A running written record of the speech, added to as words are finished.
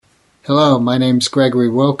Hello, my name's Gregory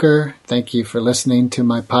Wilker. Thank you for listening to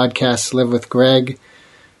my podcast, Live with Greg.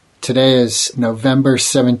 Today is November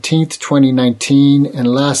 17th, 2019, and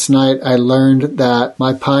last night I learned that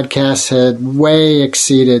my podcast had way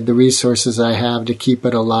exceeded the resources I have to keep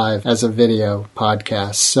it alive as a video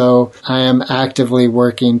podcast. So I am actively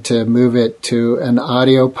working to move it to an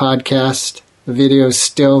audio podcast. The video is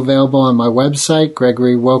still available on my website,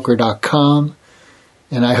 gregorywilker.com,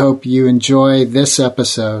 and I hope you enjoy this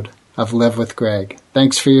episode of Live with Greg.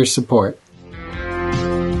 Thanks for your support.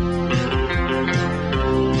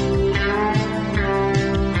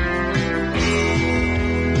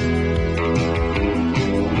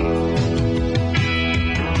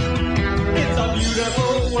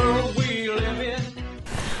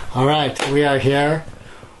 All right, we are here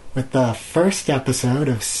with the first episode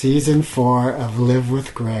of Season 4 of Live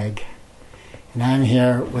with Greg. And I'm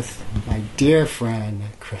here with my dear friend,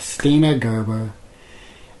 Christina Gerber.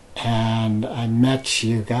 And I met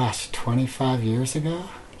you, 25 years ago?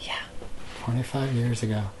 Yeah. 25 years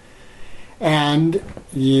ago. And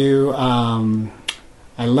you, I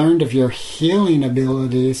learned of your healing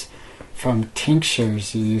abilities from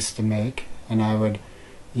tinctures you used to make. And I would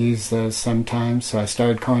use those sometimes, so I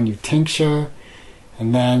started calling you Tincture,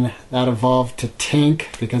 and then that evolved to Tink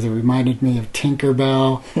because it reminded me of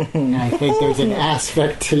Tinkerbell, and I think there's an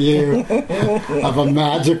aspect to you of a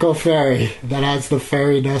magical fairy that has the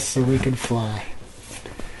fairy dust so we could fly.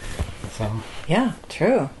 So yeah,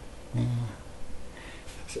 true. Yeah.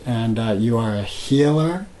 And you are a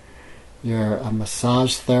healer, you're a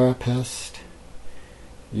massage therapist,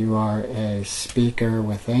 you are a speaker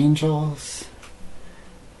with angels,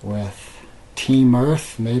 with Team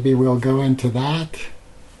Earth, maybe we'll go into that,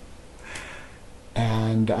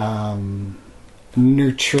 and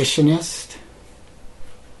nutritionist,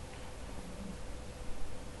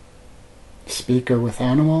 speaker with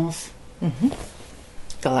animals,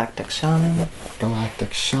 Galactic shaman.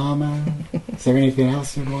 Is there anything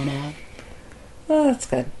else you'd want to add? Oh, that's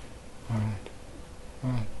good. All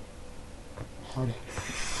right. Howdy.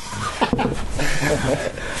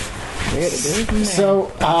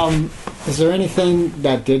 So, is there anything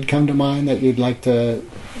that did come to mind that you'd like to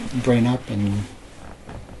bring up? And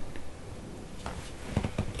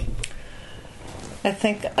I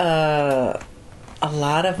think a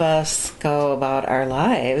lot of us go about our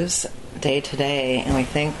lives day to day, and we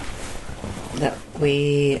think that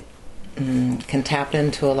we can tap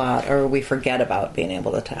into a lot, or we forget about being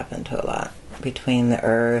able to tap into a lot between the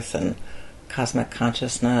earth and cosmic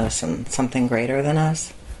consciousness and something greater than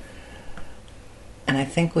us. And I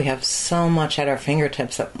think we have so much at our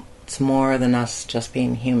fingertips that it's more than us just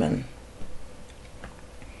being human.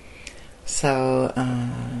 So,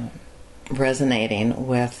 resonating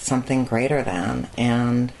with something greater than,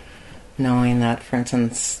 and knowing that, for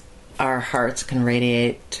instance, our hearts can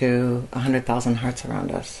radiate to 100,000 hearts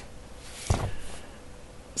around us.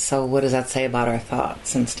 So what does that say about our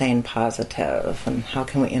thoughts and staying positive, and how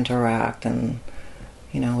can we interact, and,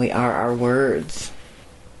 we are our words.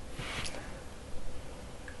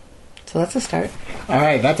 So that's a start. All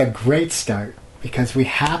right, that's a great start, because we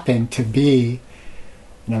happen to be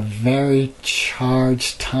in a very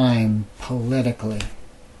charged time politically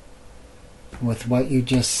with what you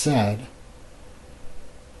just said.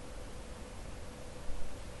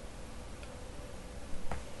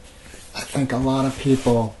 I think a lot of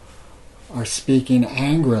people are speaking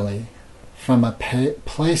angrily from a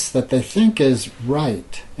place that they think is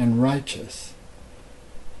right and righteous,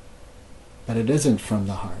 but it isn't from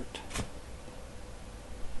the heart.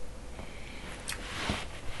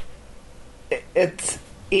 It's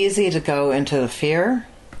easy to go into the fear,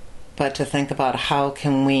 but to think about how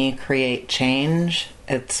can we create change,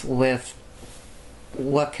 it's with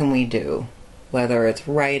what can we do, whether it's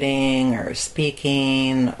writing or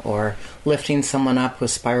speaking or lifting someone up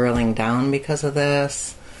who's spiraling down because of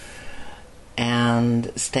this, and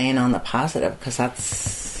staying on the positive, because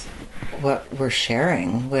that's what we're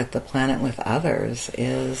sharing with the planet, with others,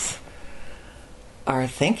 is our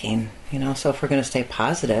thinking. So if we're going to stay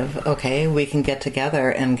positive, okay, we can get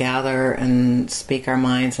together and gather and speak our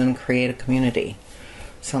minds and create a community.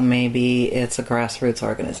 So maybe it's a grassroots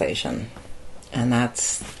organization, and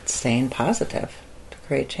that's staying positive to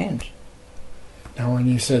create change. Now, when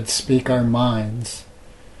you said speak our minds,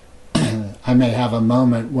 I may have a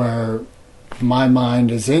moment where my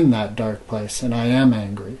mind is in that dark place and I am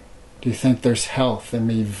angry. Do you think there's health in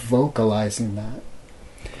me vocalizing that?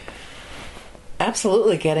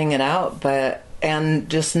 Absolutely, getting it out, and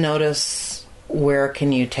just notice, where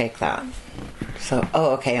can you take that? So,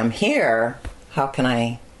 okay, I'm here. How can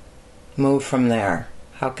I move from there?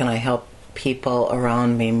 How can I help people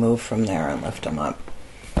around me move from there and lift them up?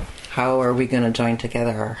 How are we going to join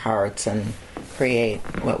together our hearts and create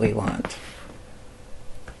what we want?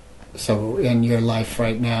 So in your life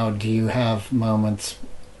right now, do you have moments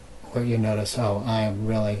where you notice, oh, I am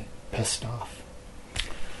really pissed off?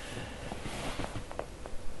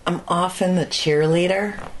 I'm often the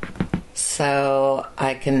cheerleader, so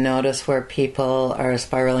I can notice where people are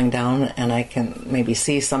spiraling down, and I can maybe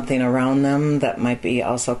see something around them that might be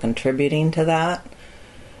also contributing to that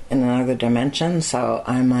in another dimension. So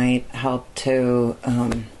I might help to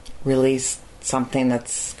release something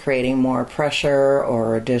that's creating more pressure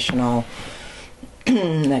or additional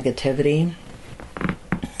negativity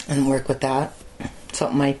and work with that. So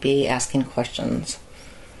it might be asking questions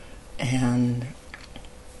and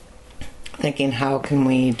thinking, how can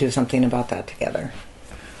we do something about that together?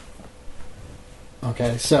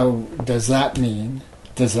 Okay, so does that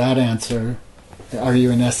answer, are you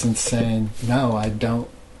in essence saying, no, I don't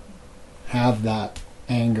have that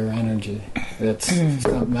anger energy? It's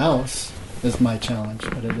something else is my challenge,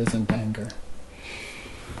 but it isn't anger.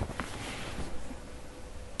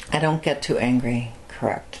 I don't get too angry,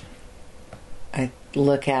 correct. I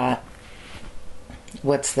look at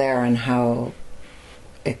what's there and how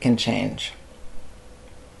it can change.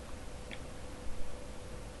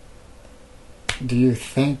 Do you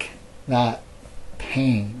think that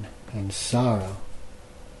pain and sorrow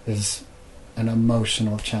is an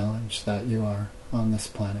emotional challenge that you are on this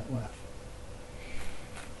planet with?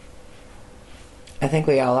 I think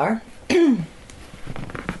we all are.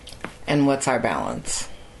 And what's our balance?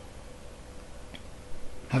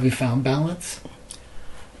 Have you found balance?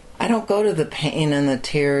 I don't go to the pain and the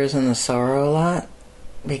tears and the sorrow a lot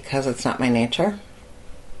because it's not my nature.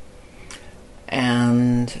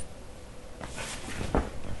 And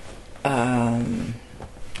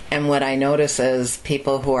what I notice is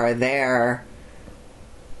people who are there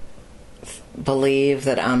believe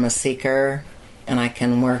that I'm a seeker and I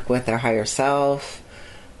can work with their higher self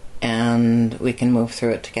and we can move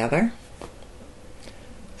through it together.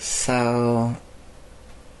 So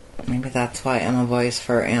maybe that's why I'm a voice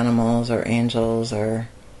for animals or angels or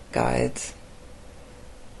guides.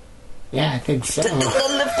 Yeah, I think so. The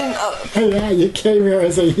lifting up. Yeah, you came here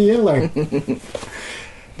as a healer.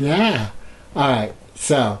 Yeah. All right.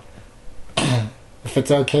 So, if it's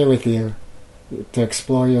okay with you to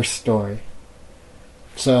explore your story.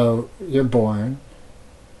 So, you're born.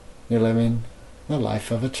 You're living the life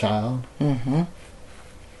of a child. Mm-hmm.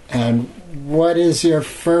 And what is your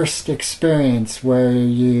first experience where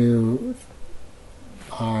you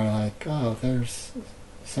are like, oh, there's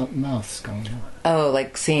something else going on? Oh,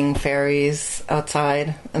 like seeing fairies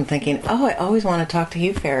outside and thinking, oh, I always want to talk to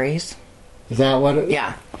you fairies. Is that what it...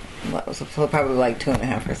 Yeah. That was probably like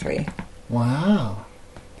 2.5 or 3. Wow.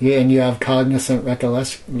 Yeah, and you have cognizant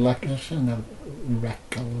recollection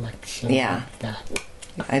yeah. of that.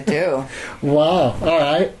 I do. Wow. All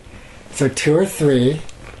right. So 2 or 3.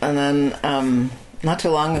 And then not too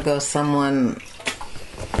long ago, someone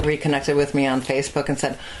reconnected with me on Facebook and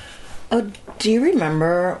said, oh, do you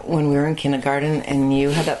remember when we were in kindergarten and you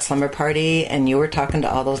had that slumber party and you were talking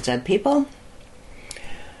to all those dead people?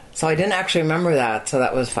 So I didn't actually remember that, so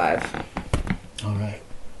that was 5. All right.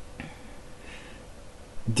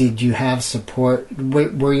 Did you have support?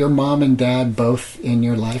 Were your mom and dad both in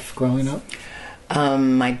your life growing up?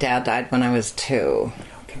 My dad died when I was 2.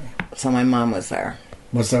 Okay. So my mom was there.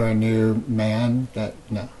 Was there a new man that...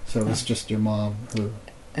 No. So it was just your mom who...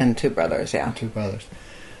 And 2 brothers, yeah. 2 brothers.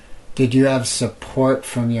 Did you have support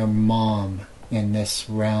from your mom in this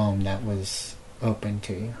realm that was open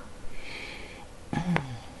to you?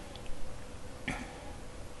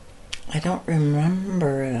 I don't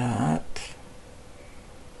remember that.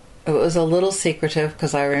 It was a little secretive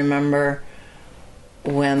because I remember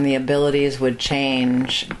when the abilities would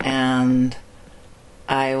change and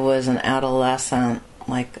I was an adolescent,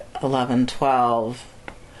 like 11, 12,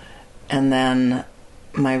 and then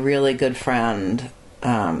my really good friend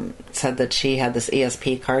said that she had this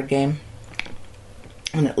ESP card game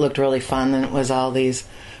and it looked really fun, and it was all these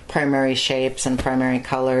primary shapes and primary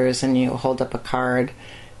colors, and you hold up a card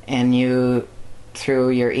and you, through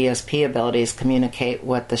your ESP abilities, communicate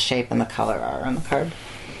what the shape and the color are on the card.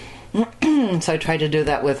 So I tried to do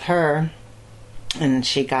that with her, and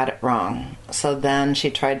she got it wrong. So then she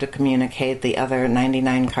tried to communicate the other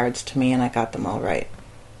 99 cards to me, and I got them all right.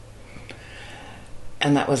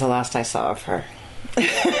 And that was the last I saw of her.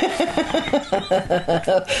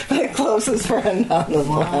 My closest friend on the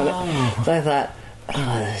planet. So I thought,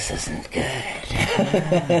 oh, this isn't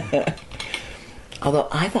good. Although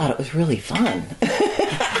I thought it was really fun.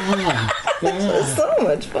 It was so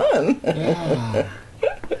much fun. Yeah.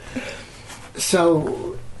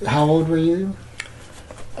 So, how old were you?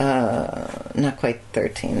 Not quite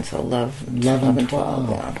 13, so 11 11, 12.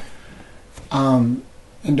 12. Yeah.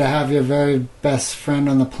 And to have your very best friend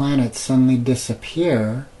on the planet suddenly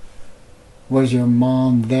disappear, was your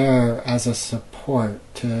mom there as a support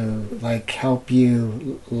to like help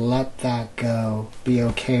you let that go, be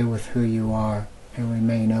okay with who you are, and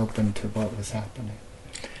remain open to what was happening?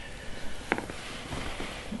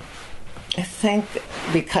 I think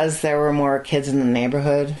because there were more kids in the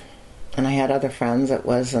neighborhood and I had other friends, it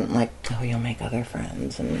wasn't like, oh, you'll make other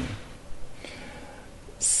friends. And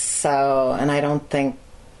so, and I don't think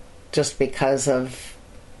just because of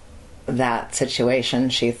that situation,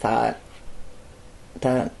 she thought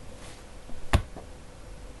that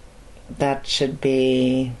that should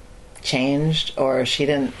be changed, or she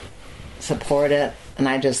didn't support it. And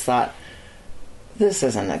I just thought, this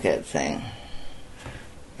isn't a good thing.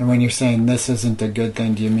 And when you're saying this isn't a good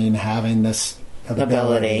thing, do you mean having this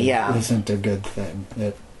ability yeah, isn't a good thing?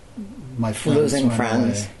 My friends losing went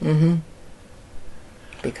friends, away.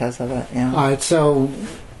 Because of it. Yeah. All right, so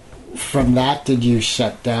from that, did you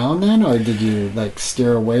shut down then, or did you like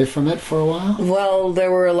steer away from it for a while? Well,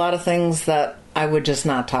 there were a lot of things that I would just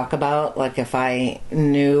not talk about. Like if I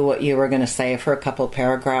knew what you were going to say for a couple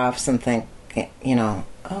paragraphs and think, you know,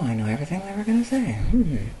 oh, I know everything they were going to say.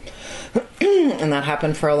 And that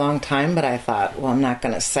happened for a long time, but I thought, well, I'm not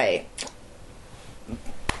going to say,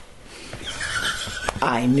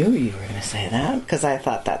 I knew you were going to say that, because I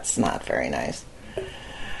thought that's not very nice.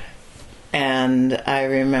 And I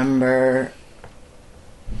remember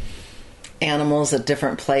animals at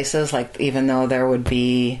different places, like even though there would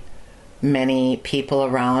be many people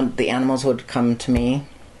around, the animals would come to me.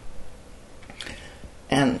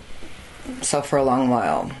 And so for a long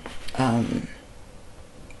while,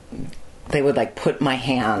 they would like put my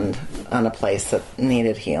hand on a place that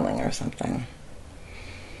needed healing or something.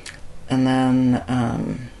 And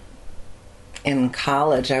then in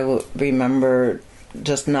college, I remember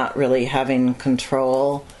just not really having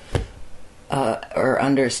control or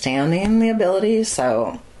understanding the abilities.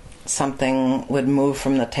 So something would move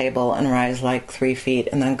from the table and rise like 3 feet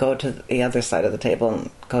and then go to the other side of the table and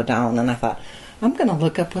go down. And I thought, I'm going to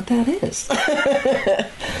look up what that is.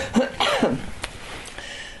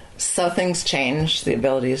 So things changed. The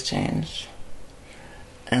abilities changed.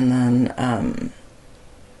 And then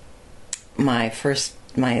my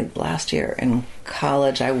last year in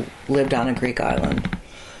college, I lived on a Greek island.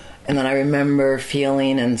 And then I remember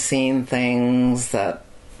feeling and seeing things that,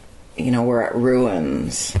 you know, were at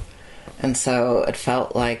ruins. And so it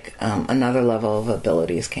felt like another level of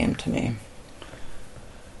abilities came to me.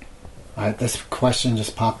 All right, this question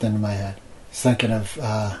just popped into my head. I was thinking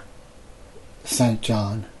of St.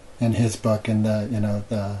 John and his book in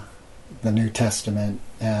the New Testament,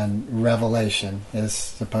 and Revelation is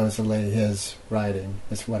supposedly his writing,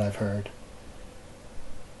 is what I've heard,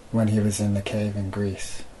 when he was in the cave in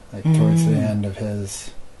Greece, like towards the end of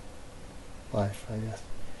his life, I guess.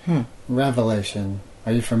 Revelation,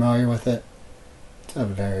 are you familiar with it? It's a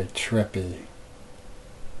very trippy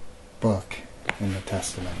book in the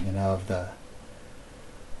Testament, you know, of the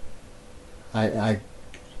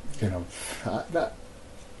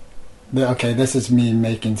okay, this is me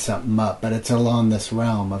making something up, but it's along this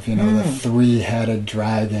realm of, you know, the three-headed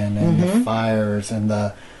dragon and the fires and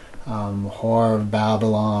the Whore of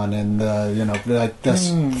Babylon and the, you know, like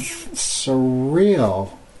this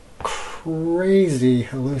surreal, crazy,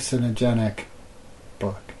 hallucinogenic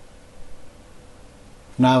book.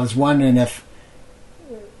 And I was wondering if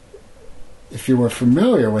you were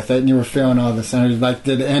familiar with it and you were feeling all this energy, like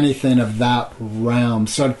did anything of that realm.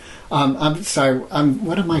 So I'm sorry,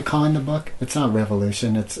 what am I calling the book? It's not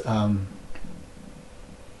Revolution, it's the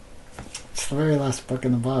very last book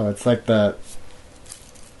in the Bible. It's like the,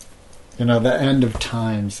 you know, the end of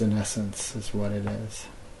times in essence is what it is.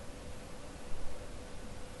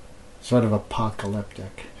 Sort of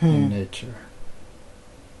apocalyptic in nature.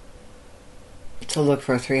 To look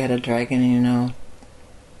for a three-headed dragon, you know,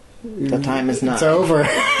 the time is not. It's over.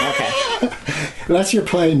 Okay. Unless you're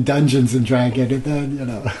playing Dungeons and Dragons, and then, you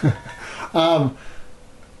know.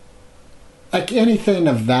 Like anything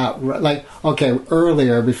of that, like, okay,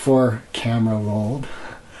 earlier, before camera rolled,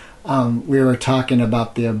 we were talking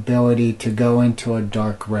about the ability to go into a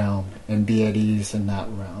dark realm and be at ease in that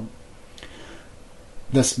realm.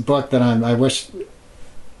 This book that I wish...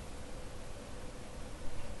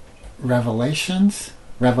 Revelation.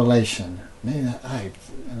 Maybe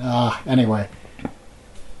anyway,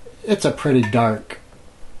 it's a pretty dark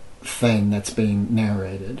thing that's being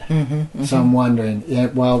narrated. Mm-hmm. So I'm wondering,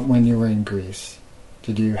 when you were in Greece,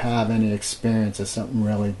 did you have any experience of something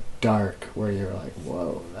really dark where you're like,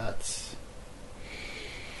 whoa, that's...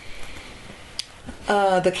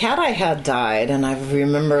 The cat I had died, and I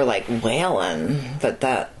remember like wailing, but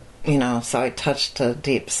that, so I touched a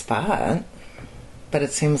deep spot. But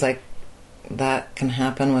it seems like that can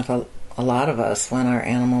happen with a lot of us when our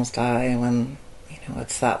animals die, when,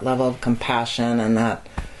 it's that level of compassion and that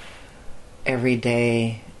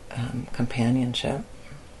everyday companionship.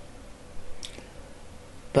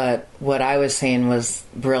 But what I was seeing was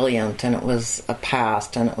brilliant, and it was a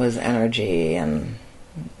past, and it was energy, and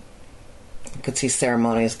you could see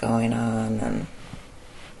ceremonies going on. And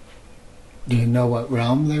do you know what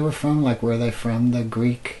realm they were from? Like, were they from the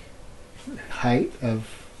Greek height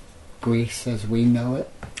of Greece as we know it?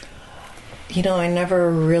 I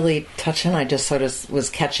never really touched it. I just sort of was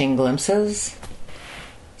catching glimpses.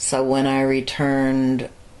 So when I returned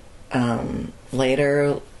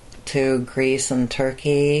later to Greece and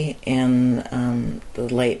Turkey in the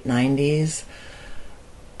late 90s,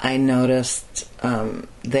 I noticed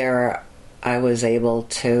there I was able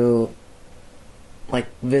to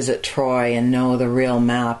visit Troy and know the real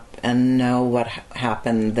map and know what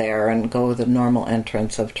happened there and go the normal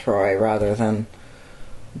entrance of Troy rather than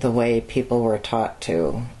the way people were taught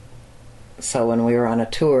to. So when we were on a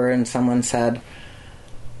tour and someone said,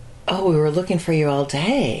 "Oh, we were looking for you all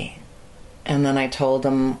day," and then I told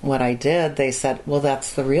them what I did, they said, "Well,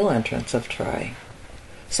 that's the real entrance of Troy."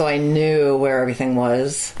 So I knew where everything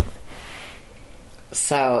was.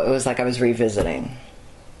 So it was like I was revisiting.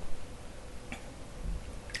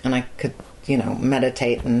 And I could,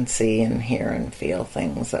 meditate and see and hear and feel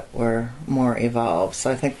things that were more evolved.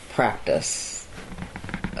 So I think practice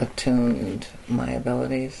attuned my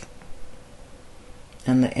abilities.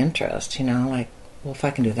 And the interest, well, if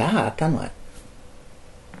I can do that, then what?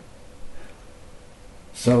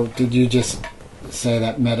 So did you just say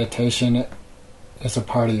that meditation is a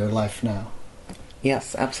part of your life now?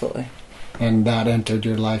 Yes, absolutely. And that entered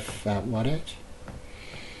your life at what age?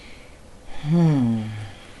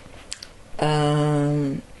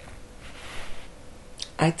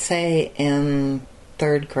 I'd say in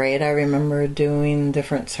 3rd grade I remember doing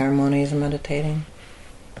different ceremonies and meditating.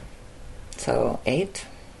 So 8.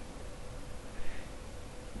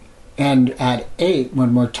 And at 8,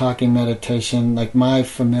 when we're talking meditation, like my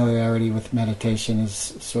familiarity with meditation is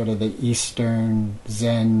sort of the Eastern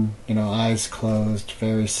Zen, eyes closed,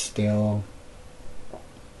 very still.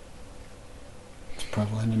 It's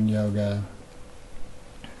prevalent in yoga.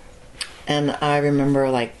 And I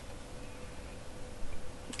remember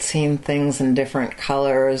seeing things in different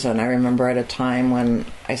colors, and I remember at a time when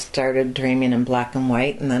I started dreaming in black and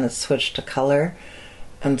white and then it switched to color.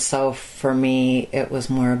 And so for me, it was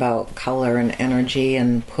more about color and energy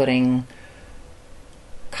and putting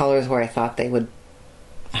colors where I thought they would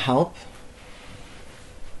help.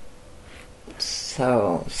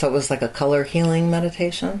 So it was like a color healing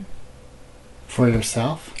meditation. For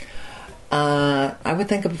yourself? I would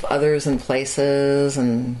think of others and places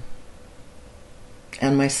and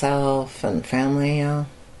myself and family, yeah.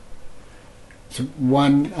 So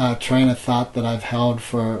one train of thought that I've held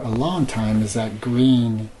for a long time is that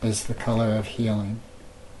green is the color of healing.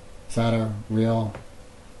 Is that a real,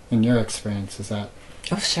 in your experience, is that?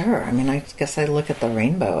 Oh, sure. I mean, I guess I look at the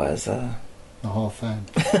rainbow as a... The whole thing.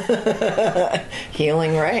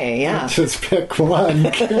 Healing ray, yeah. Just pick one.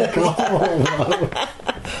 Pick all.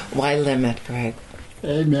 Why limit, Greg?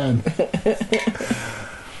 Amen.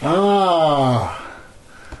 All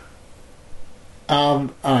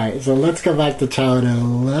right, so let's go back to childhood a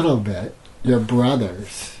little bit. Your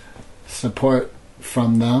brothers, support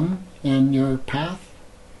from them in your path?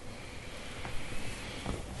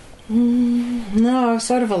 No, I was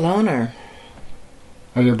sort of a loner.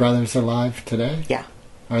 Are your brothers alive today? Yeah.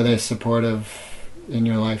 Are they supportive in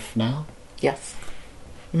your life now? Yes.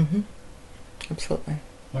 Absolutely.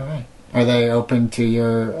 All right. Are they open to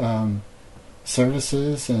your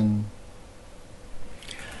services and...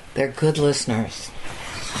 They're good listeners.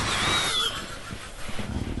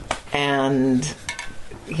 And,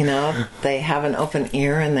 they have an open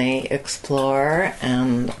ear and they explore,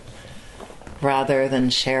 and rather than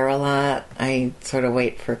share a lot, I sort of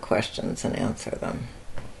wait for questions and answer them.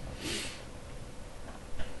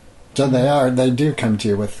 So they do come to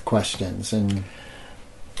you with questions and...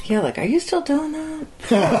 Yeah, are you still doing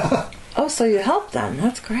that? Oh, so you help them.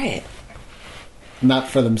 That's great. Not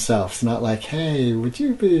for themselves. Not like, hey, would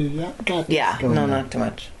you be... Not too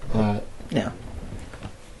much. All right. Yeah.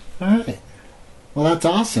 All right. Well, that's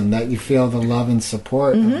awesome that you feel the love and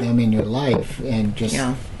support of them in your life, and just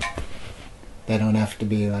They don't have to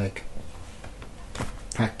be like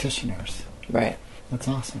practitioners. Right. That's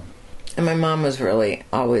awesome. And my mom was really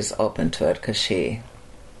always open to it because she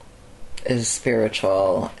is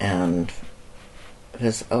spiritual and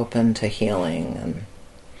is open to healing. And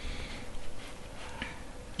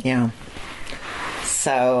yeah.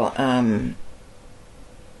 So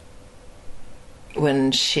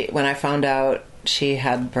when I found out she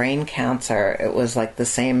had brain cancer, it was like the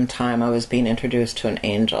same time I was being introduced to an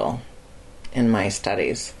angel in my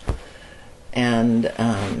studies. And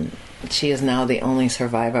she is now the only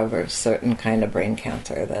survivor of a certain kind of brain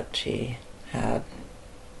cancer that she had.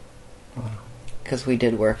 Because we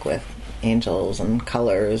did work with angels and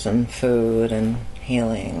colors and food and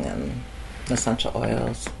healing and essential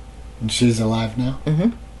oils. And she's alive now? Mm-hmm.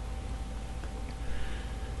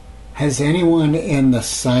 Has anyone in the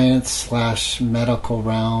science/medical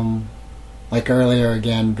realm, like earlier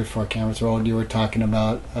again before cameras rolled, you were talking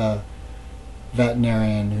about a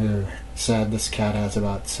veterinarian who said this cat has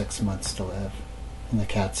about 6 months to live, and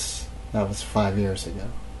that was 5 years ago.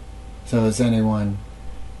 So has anyone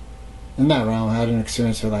in that realm had an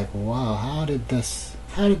experience where, like, wow, how did this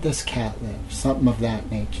cat live? Something of that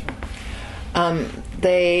nature.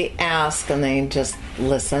 They ask and they just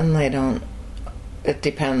listen. They don't. It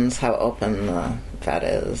depends how open the vet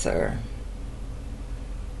is, and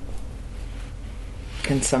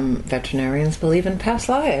some veterinarians believe in past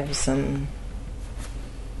lives, and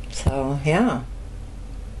so yeah.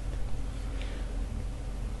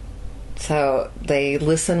 So they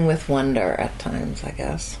listen with wonder at times, I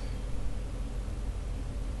guess.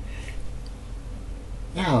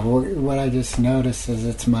 Yeah, what I just noticed is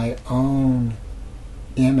it's my own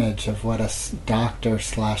image of what a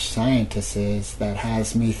doctor/scientist is that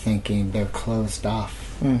has me thinking they're closed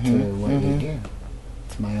off to what you do.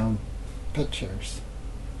 It's my own pictures.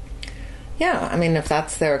 Yeah, I mean, if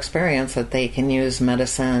that's their experience, that they can use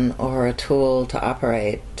medicine or a tool to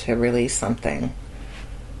operate to release something.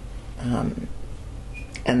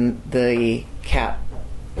 And the cat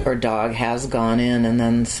or dog has gone in and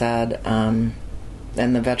then said,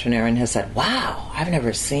 and the veterinarian has said, wow, I've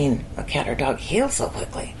never seen a cat or dog heal so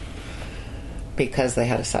quickly. Because they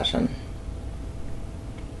had a session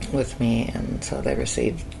with me, and so they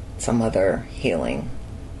received some other healing.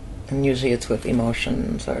 And usually it's with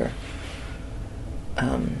emotions or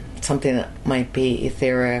something that might be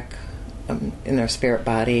etheric in their spirit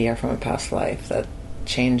body or from a past life that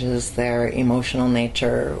changes their emotional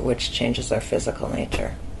nature, which changes their physical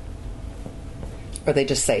nature. Or they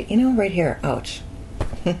just say, right here, ouch.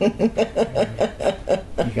 You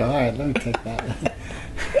go, all right, let me take that.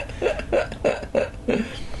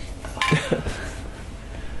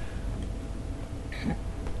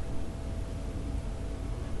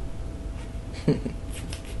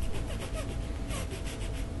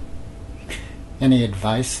 Any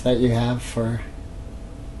advice that you have for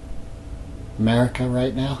America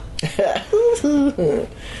right now?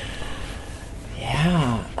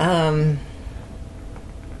 Yeah.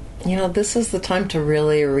 This is the time to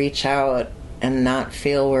really reach out and not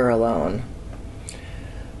feel we're alone.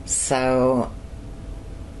 So,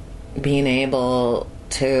 being able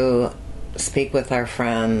to speak with our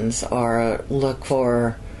friends or look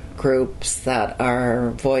for groups that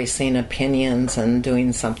are voicing opinions and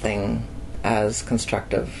doing something as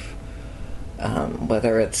constructive,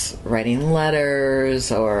 whether it's writing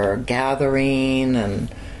letters or gathering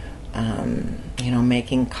and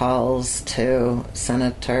making calls to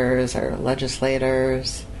senators or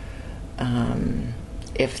legislators,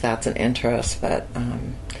 if that's an interest. But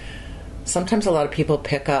sometimes a lot of people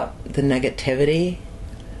pick up the negativity.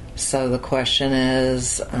 So the question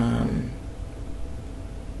is,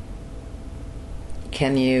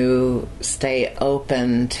 can you stay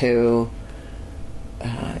open to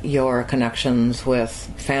your connections with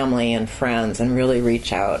family and friends and really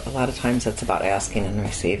reach out? A lot of times it's about asking and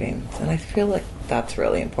receiving. And I feel like that's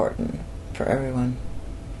really important for everyone.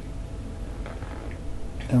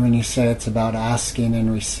 And when you say it's about asking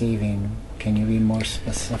and receiving, can you be more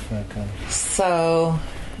specific? So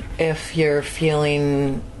if you're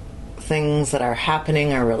feeling things that are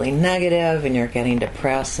happening are really negative and you're getting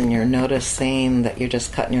depressed and you're noticing that you're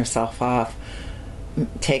just cutting yourself off,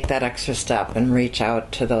 take that extra step and reach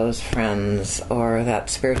out to those friends or that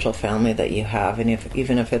spiritual family that you have. And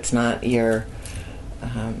even if it's not your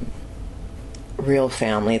real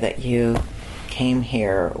family that you came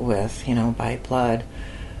here with, by blood,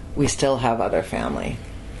 we still have other family.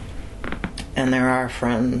 And there are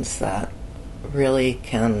friends that really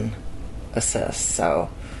can assist. So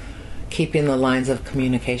keeping the lines of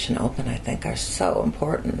communication open, I think, are so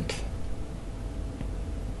important.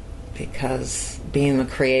 because being the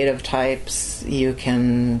creative types, you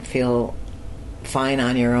can feel fine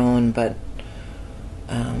on your own, but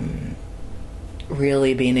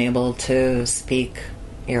really being able to speak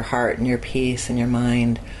your heart and your peace and your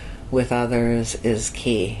mind with others is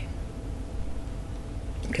key.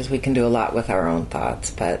 Because we can do a lot with our own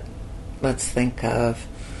thoughts, but let's think of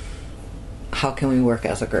how can we work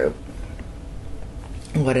as a group?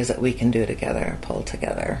 What is it we can do together, pull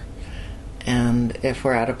together? And if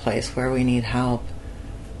we're at a place where we need help,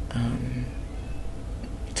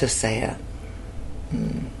 to say it.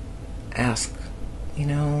 Ask,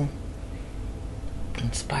 I'm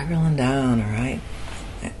spiraling down, all right?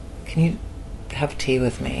 Can you have tea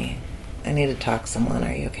with me? I need to talk to someone.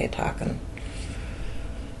 Are you okay talking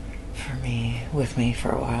with me for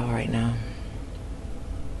a while right now?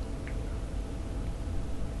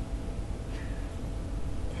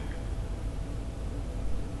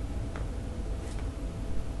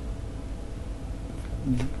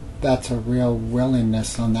 That's a real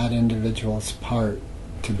willingness on that individual's part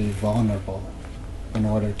to be vulnerable in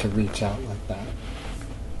order to reach out like that.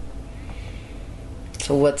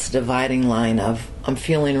 So what's the dividing line of, I'm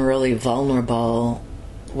feeling really vulnerable,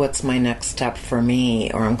 what's my next step for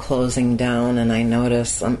me? Or I'm closing down and I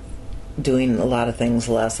notice I'm doing a lot of things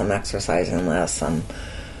less, I'm exercising less, I'm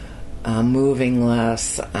moving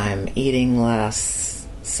less, I'm eating less.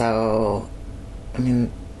 So,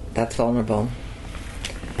 that's vulnerable.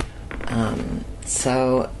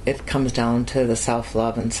 So it comes down to the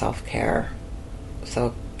self-love and self-care.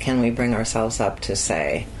 So can we bring ourselves up to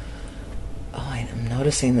say, oh, I'm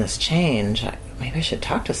noticing this change. Maybe I should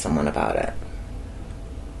talk to someone about it.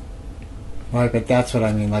 Right, but that's what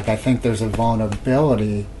I mean. Like, I think there's a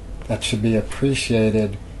vulnerability that should be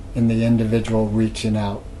appreciated in the individual reaching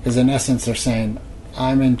out. Because in essence, they're saying,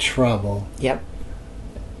 I'm in trouble. Yep.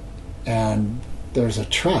 And there's a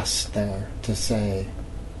trust there to say,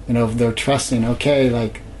 they're trusting, okay,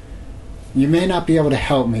 like, you may not be able to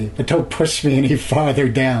help me, but don't push me any farther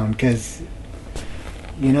down, because,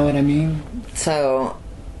 you know what I mean? So,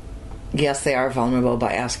 yes, they are vulnerable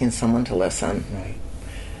by asking someone to listen. Right.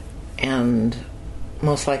 And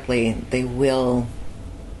most likely they will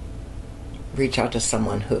reach out to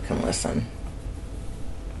someone who can listen.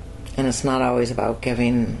 And it's not always about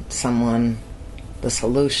giving someone the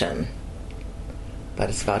solution, but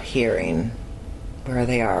it's about hearing where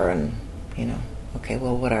they are and, okay,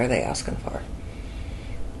 well, what are they asking for?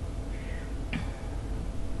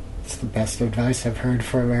 It's the best advice I've heard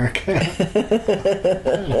for America.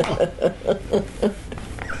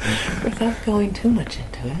 Without going too much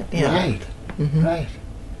into it. Yeah. Right. Mm-hmm. Right.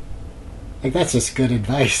 Like, that's just good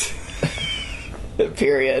advice.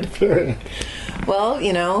 Period.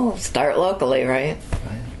 Well, start locally, right?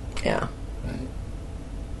 Right. Yeah. Right.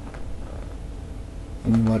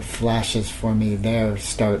 And what flashes for me there,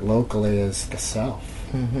 start locally, is the self.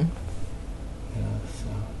 Mm-hmm.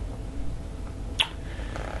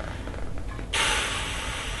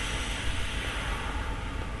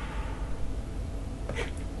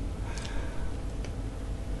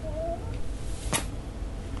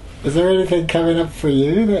 Is there anything coming up for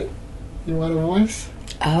you that you want to voice?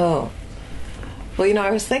 Oh. Well,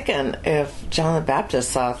 I was thinking if John the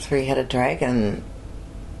Baptist saw a three-headed dragon,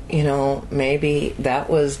 maybe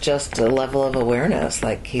that was just a level of awareness.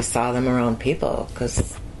 Like, he saw them around people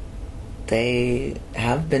because they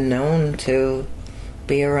have been known to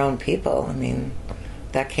be around people.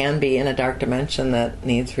 That can be in a dark dimension that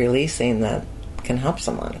needs releasing that can help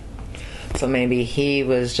someone. So maybe he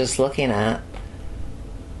was just looking at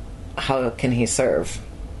how can he serve?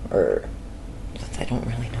 Or, I don't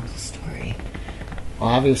really know the story. Well,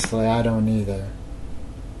 obviously, I don't either.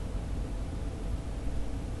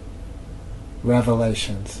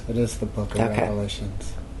 Revelations. It is the book of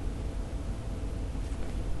Revelations.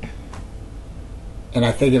 And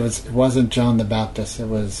I think it wasn't John the Baptist. It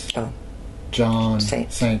was Saint John.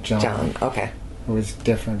 John, okay. It was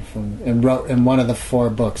different and wrote in one of the 4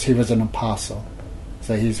 books. He was an apostle.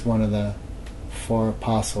 So he's one of the 4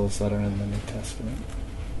 apostles that are in the New Testament.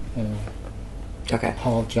 Anyway. Okay.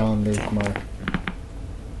 Paul, John, Luke, Mark.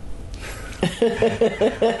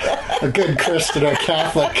 A good Christian or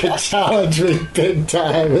Catholic could challenge me big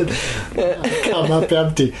time and come up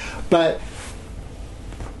empty. But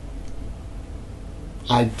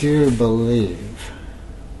I do believe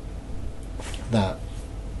that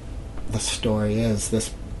the story is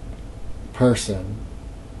this person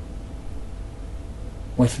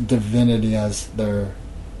with divinity as their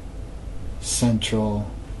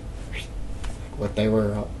central, what they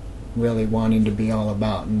were really wanting to be all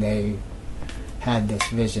about, and they had this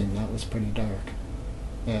vision that was pretty dark.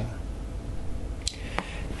 Yeah.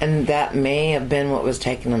 And that may have been what was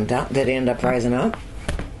taking him down. Did he end up rising up?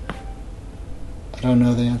 I don't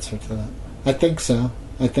know the answer to that. I think so.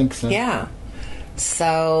 Yeah.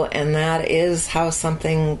 So, and that is how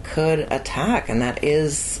something could attack, and that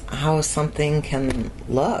is how something can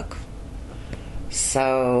look.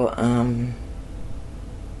 So,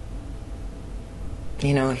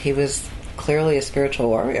 he was clearly a spiritual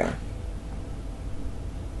warrior.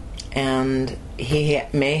 And he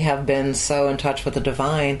may have been so in touch with the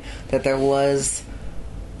divine that there was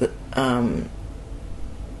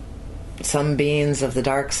some beings of the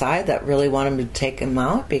dark side that really wanted to take him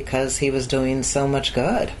out because he was doing so much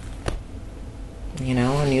good.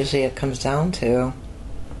 And usually it comes down to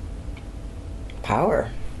power.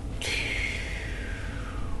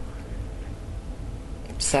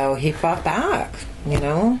 So he fought back,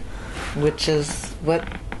 which is what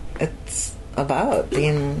it's about,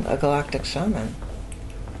 being a galactic shaman.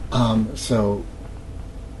 So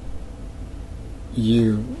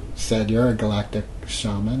you said you're a galactic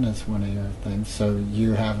shaman as one of your things, so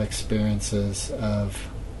you have experiences of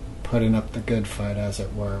putting up the good fight, as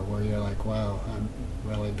it were, where you're like, wow, I'm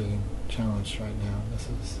really being challenged right now. This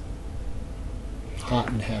is hot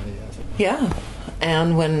and heavy, as it were. Yeah.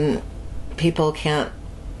 And when people can't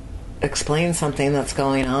explain something that's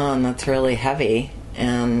going on that's really heavy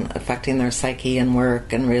and affecting their psyche and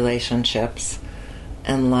work and relationships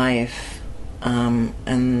and life,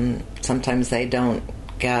 and sometimes they don't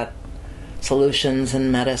get solutions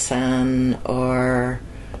in medicine or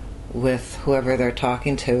with whoever they're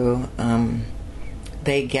talking to,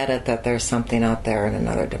 they get it that there's something out there in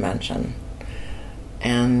another dimension.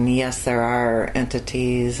 And yes, there are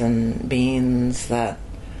entities and beings that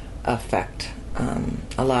affect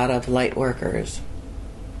a lot of light workers.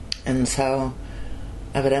 And so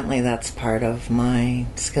evidently that's part of my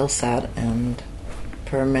skill set and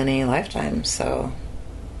for many lifetimes. So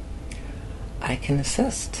I can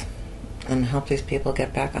assist and help these people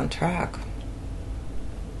get back on track.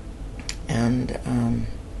 And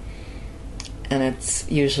it's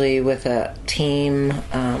usually with a team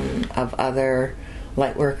of other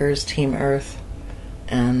light workers, Team Earth,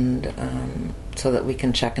 and so that we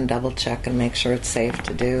can check and double check and make sure it's safe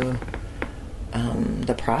to do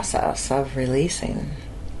the process of releasing.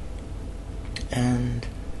 And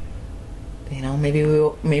maybe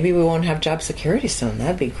we won't have job security soon.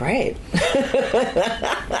 That'd be great.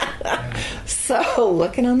 So,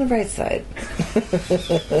 looking on the bright side.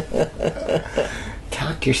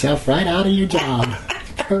 Talked yourself right out of your job.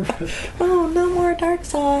 Perfect. Oh, no more dark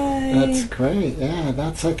side. That's great. Yeah,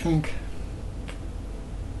 that's, I think,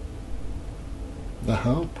 the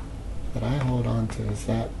hope that I hold on to is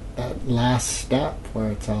that last step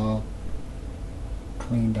where it's all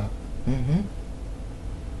cleaned up. Mm-hmm.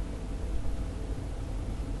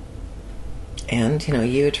 And,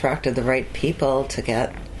 you attracted the right people to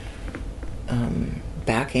get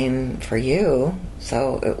backing for you.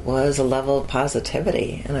 So it was a level of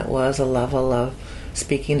positivity, and it was a level of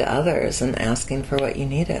speaking to others and asking for what you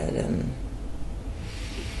needed. And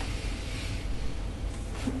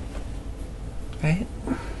right?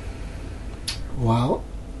 Well,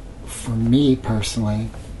 for me personally,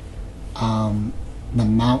 the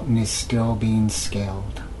mountain is still being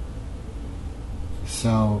scaled.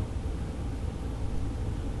 So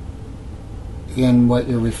in what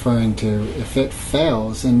you're referring to, if it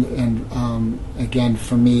fails, and again,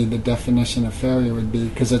 for me, the definition of failure would be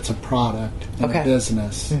because it's a product in a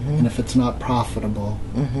business, Mm-hmm. and if it's not profitable,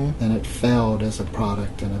 Mm-hmm. then it failed as a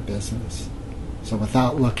product in a business. So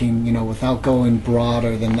without looking, without going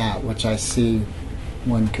broader than that, which I see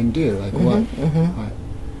one can do, like Mm-hmm. what,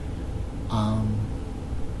 Mm-hmm.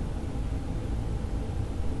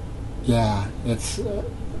 yeah, it's.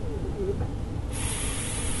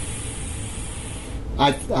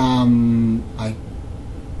 I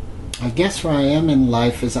guess where I am in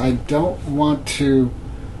life is I don't want to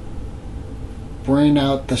bring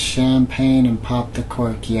out the champagne and pop the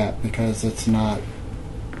cork yet, because it's not,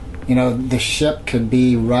 the ship could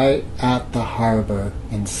be right at the harbor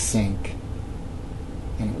and sink,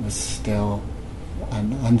 and it was still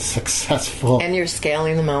an unsuccessful. And you're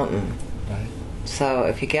scaling the mountain. Right. So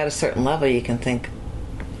if you get a certain level, you can think,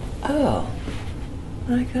 oh,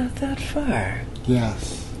 I got that far.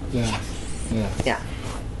 Yes. Yeah. Yes.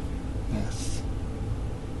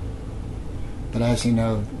 But as you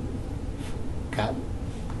know, got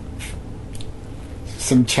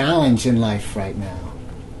some challenge in life right now.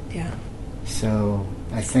 Yeah. So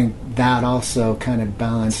I think that also kind of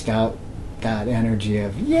balanced out that energy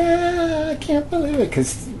of, I can't believe it,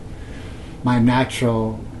 because my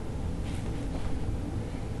natural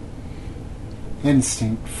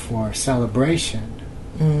instinct for celebration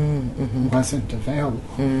wasn't available.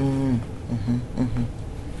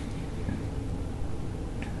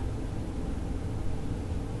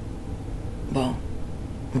 Well,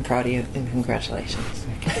 I'm proud of you and congratulations.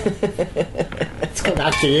 Let's go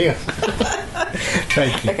back to you.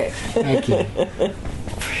 Thank you. Okay. Thank you.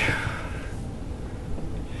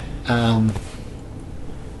 All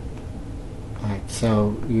right,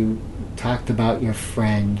 so you talked about your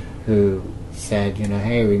friend who said,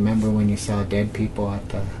 hey, remember when you saw dead people at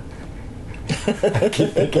the... I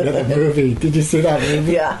keep thinking of the movie. Did you see that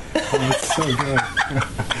movie? Yeah. Oh, it's so good.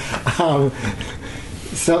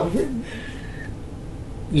 So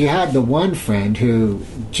you had the one friend who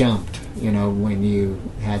jumped, when you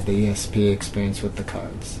had the ESP experience with the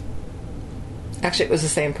cards. Actually, it was the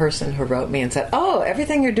same person who wrote me and said, "Oh,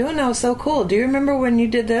 everything you're doing now is so cool. Do you remember when you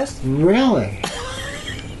did this?" Really?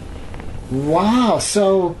 Wow.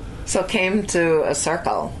 So it came to a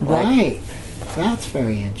circle. Right. That's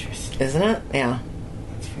very interesting. Isn't it? Yeah.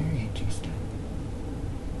 That's very interesting.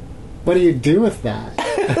 What do you do with that?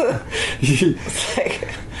 It's like,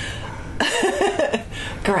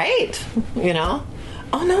 great.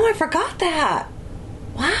 Oh, no, I forgot that.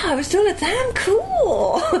 Wow, I was doing it then.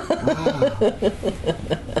 Cool.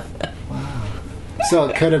 Wow. So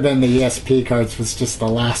it could have been the ESP cards was just the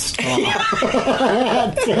last straw.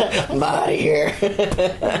 I'm out of here.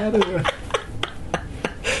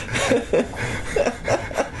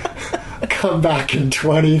 Come back in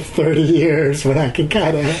 20, 30 years when I can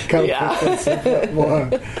kind of come up with this a bit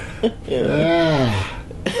more. Yeah.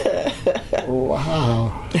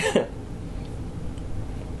 Wow.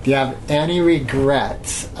 Do you have any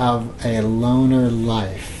regrets of a loner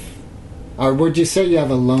life? Or would you say you have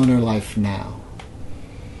a loner life now?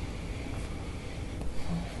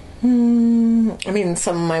 I mean,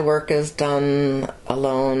 some of my work is done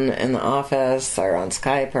alone in the office or on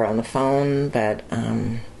Skype or on the phone, but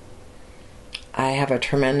I have a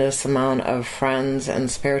tremendous amount of friends and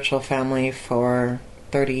spiritual family for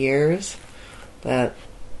 30 years that,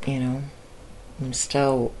 I'm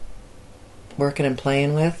still working and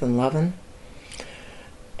playing with and loving.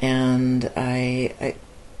 And I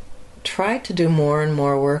try to do more and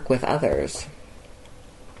more work with others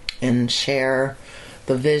and share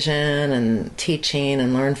the vision and teaching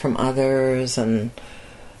and learn from others, and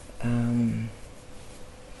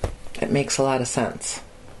it makes a lot of sense.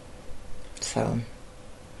 So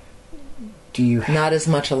do you not as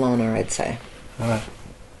much a loner, I'd say.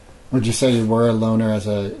 Would you say you were a loner as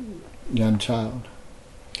a young child?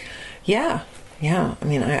 Yeah. I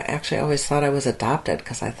mean, I actually always thought I was adopted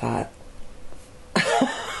because I thought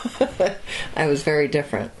I was very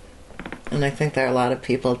different. And I think there are a lot of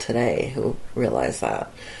people today who realize that.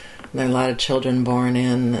 And there are a lot of children born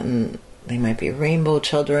in, and they might be rainbow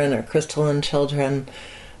children or crystalline children,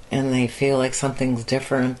 and they feel like something's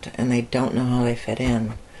different and they don't know how they fit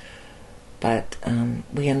in. But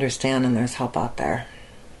we understand, and there's help out there.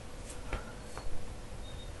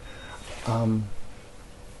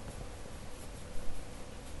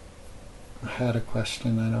 I had a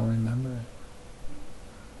question, I don't remember it.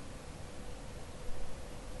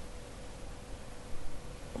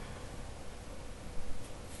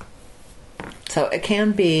 So it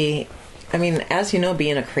can be, I mean, as you know,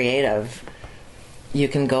 being a creative, you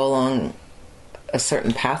can go along a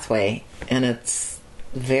certain pathway, and it's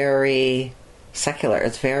very secular,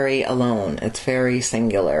 it's very alone, it's very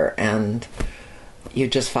singular, and you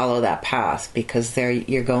just follow that path because there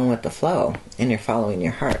you're going with the flow and you're following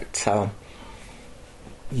your heart. So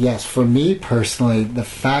yes, for me personally, the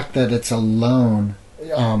fact that it's alone,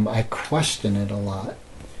 I question it a lot.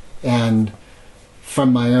 And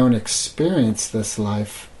from my own experience this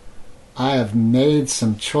life, I have made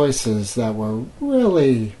some choices that were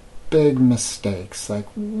really big mistakes. Like,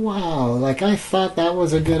 wow, like I thought that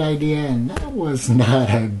was a good idea, and that was not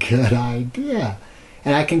a good idea.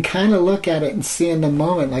 And I can kind of look at it and see in the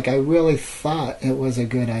moment, like I really thought it was a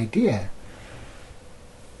good idea.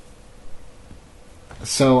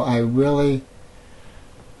 So I really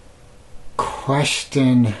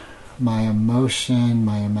question my emotion,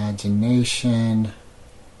 my imagination,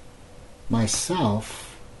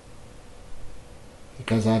 myself,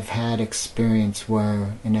 because I've had experience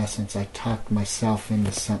where, in essence, I talked myself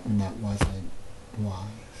into something that wasn't wise.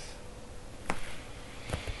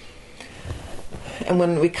 And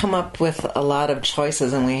when we come up with a lot of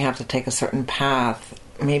choices and we have to take a certain path,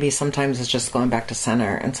 maybe sometimes it's just going back to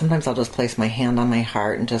center. And sometimes I'll just place my hand on my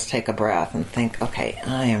heart and just take a breath and think, okay,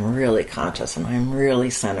 I am really conscious and I'm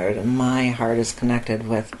really centered and my heart is connected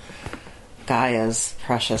with Gaia's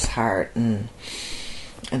precious heart, and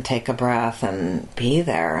take a breath and be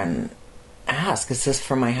there and ask, is this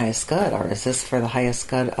for my highest good, or is this for the highest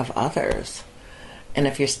good of others? And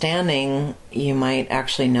if you're standing, you might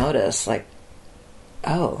actually notice, like,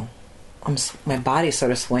 oh, my body's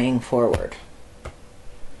sort of swaying forward.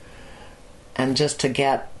 And just to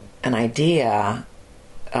get an idea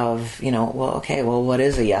of, what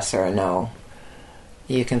is a yes or a no?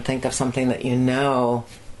 You can think of something that you know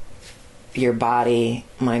your body,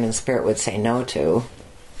 mind, and spirit would say no to,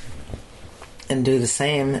 and do the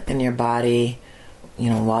same, and your body,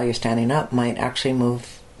 while you're standing up, might actually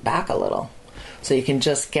move back a little. So you can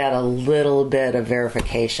just get a little bit of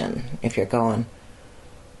verification if you're going,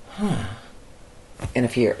 and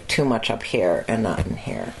if you're too much up here and not in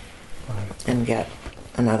here, and get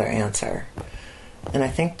another answer. And I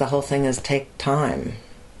think the whole thing is take time.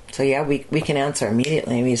 So yeah, we can answer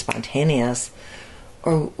immediately and be spontaneous,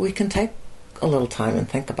 or we can take a little time and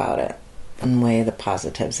think about it and weigh the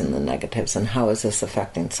positives and the negatives and how is this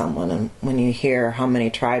affecting someone. And when you hear how many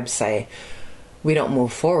tribes say, we don't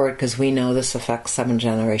move forward because we know this affects 7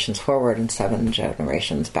 generations forward and 7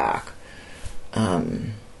 generations back.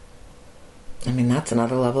 That's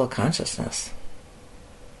another level of consciousness.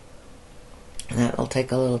 And that'll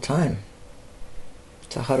take a little time.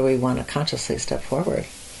 So how do we want to consciously step forward?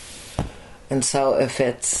 And so if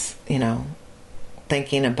it's,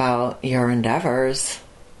 thinking about your endeavors,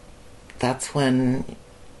 that's when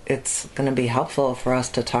it's going to be helpful for us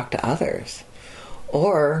to talk to others.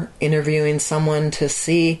 Or interviewing someone to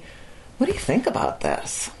see, what do you think about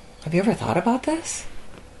this? Have you ever thought about this?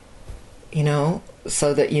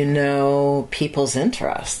 So that you know people's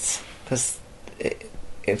interests. Because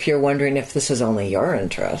if you're wondering if this is only your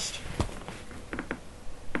interest,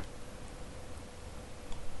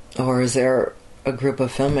 or is there a group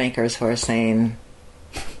of filmmakers who are saying,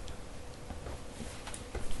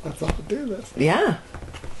 let's all do this. Yeah.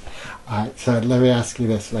 All right, so let me ask you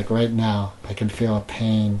this. Like right now, I can feel a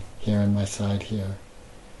pain here in my side here.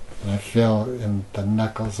 And I feel in the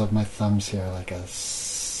knuckles of my thumbs here like a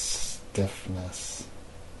stiffness.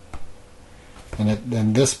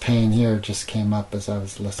 And this pain here just came up as I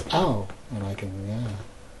was listening. Oh! And I can,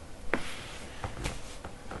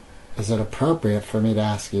 Is it appropriate for me to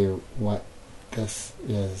ask you what this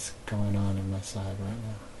is going on in my side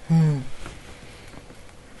right now?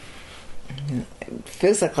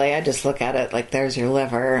 Physically, I just look at it like there's your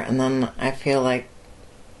liver, and then I feel like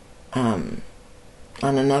on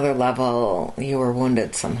another level you were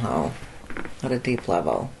wounded somehow, at a deep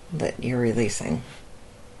level that you're releasing.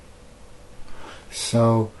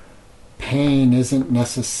 So pain isn't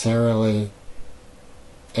necessarily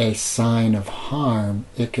a sign of harm.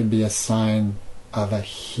 It could be a sign of a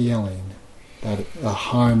healing, that the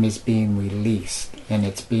harm is being released, and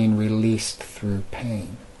it's being released through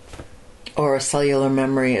pain. Or a cellular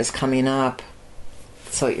memory is coming up,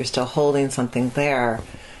 so you're still holding something there,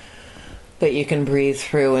 but you can breathe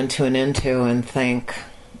through into and think,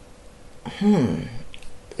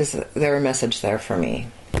 is there a message there for me?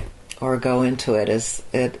 Or go into it, is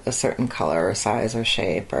it a certain color or size or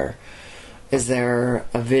shape, or is there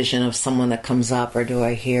a vision of someone that comes up, or do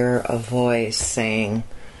I hear a voice saying,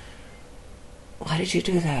 why did you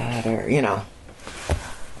do that? Or,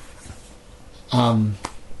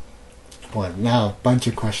 Well, now a bunch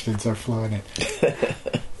of questions are flowing in.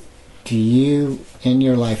 Do you, in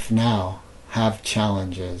your life now, have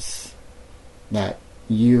challenges that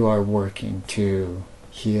you are working to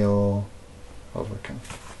heal, overcome?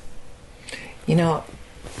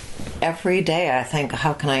 Every day I think,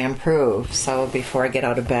 how can I improve? So before I get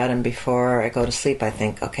out of bed and before I go to sleep, I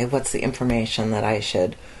think, okay, what's the information that I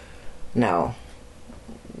should know?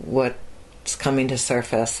 What's coming to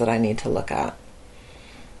surface that I need to look at?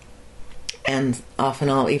 And often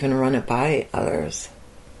I'll even run it by others.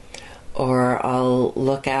 Or I'll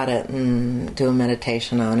look at it and do a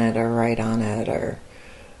meditation on it or write on it. Or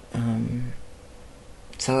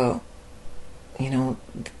so,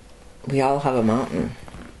 we all have a mountain.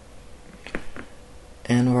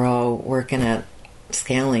 And we're all working at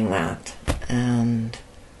scaling that. And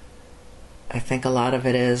I think a lot of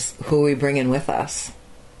it is, who are we bringing with us?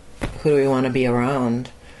 Who do we want to be around?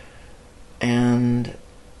 And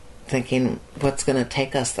thinking, what's going to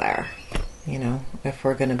take us there? If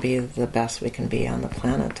we're going to be the best we can be on the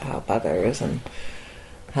planet to help others and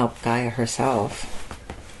help Gaia herself.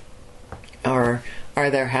 Or are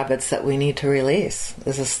there habits that we need to release?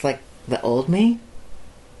 Is this like the old me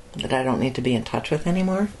that I don't need to be in touch with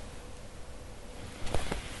anymore?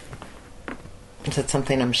 Is it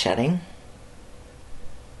something I'm shedding?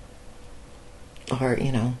 Or,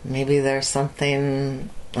 maybe there's something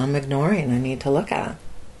I'm ignoring I need to look at.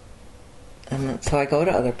 And so I go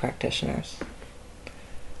to other practitioners.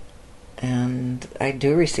 And I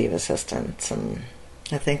do receive assistance, and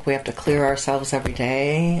I think we have to clear ourselves every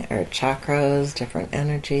day, our chakras, different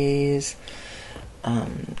energies,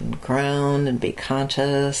 ground and be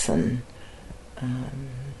conscious. And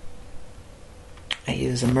I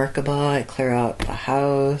use a Merkaba. I clear out the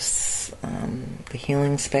house, the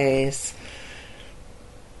healing space,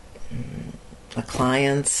 the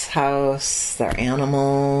client's house, their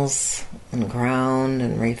animals, and ground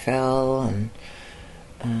and refill. And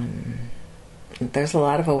there's a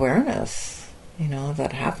lot of awareness,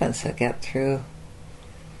 that happens to get through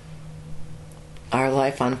our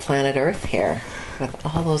life on planet Earth here with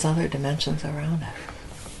all those other dimensions around it.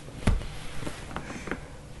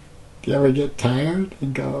 Do you ever get tired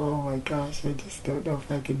and go, oh my gosh, I just don't know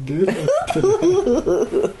if I can do this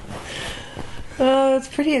today? Oh, it's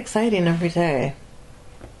pretty exciting every day.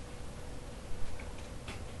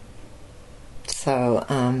 So,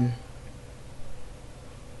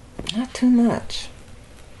 not too much.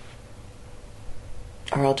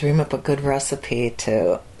 Or I'll dream up a good recipe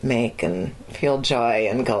to make and feel joy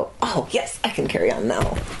and go, oh yes, I can carry on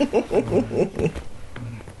now.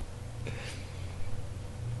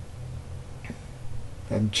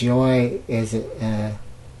 And joy is an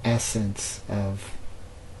essence of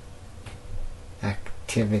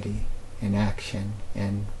activity and action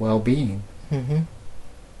and well-being. Mm-hmm.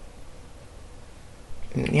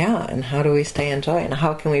 Yeah, and how do we stay in joy? And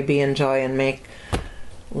how can we be in joy and make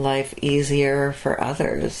life easier for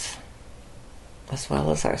others as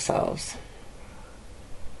well as ourselves?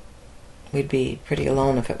 We'd be pretty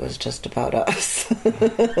alone if it was just about us.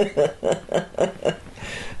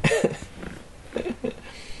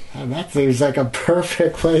 And that seems like a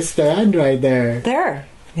perfect place to end right there. There,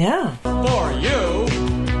 yeah. For you,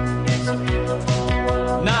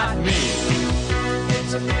 not me.